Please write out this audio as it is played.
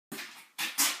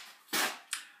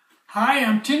Hi,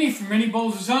 I'm Tinny from Mini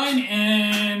Bowl Design,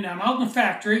 and I'm out in the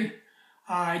factory.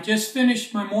 I just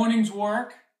finished my morning's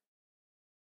work.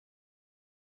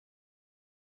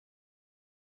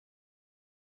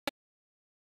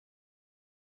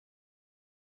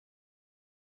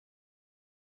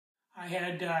 I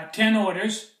had 10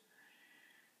 orders,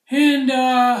 and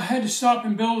I had to stop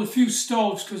and build a few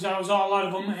stoves because I was all out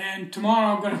of them. And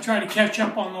tomorrow I'm going to try to catch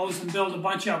up on those and build a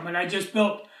bunch of them. And I just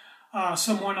built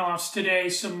some one-offs today,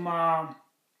 some Bio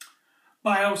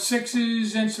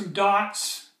 6s and some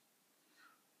dots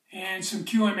and some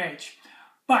QMH.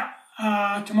 But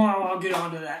tomorrow I'll get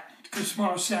on to that because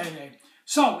tomorrow's Saturday.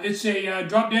 So it's a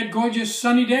drop-dead gorgeous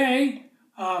sunny day,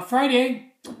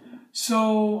 Friday.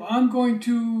 So I'm going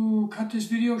to cut this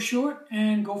video short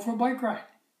and go for a bike ride.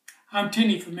 I'm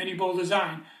Tinny from Mini Bowl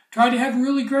Design. Try to have a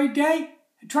really great day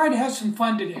and try to have some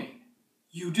fun today.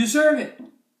 You deserve it.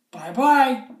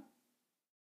 Bye-bye.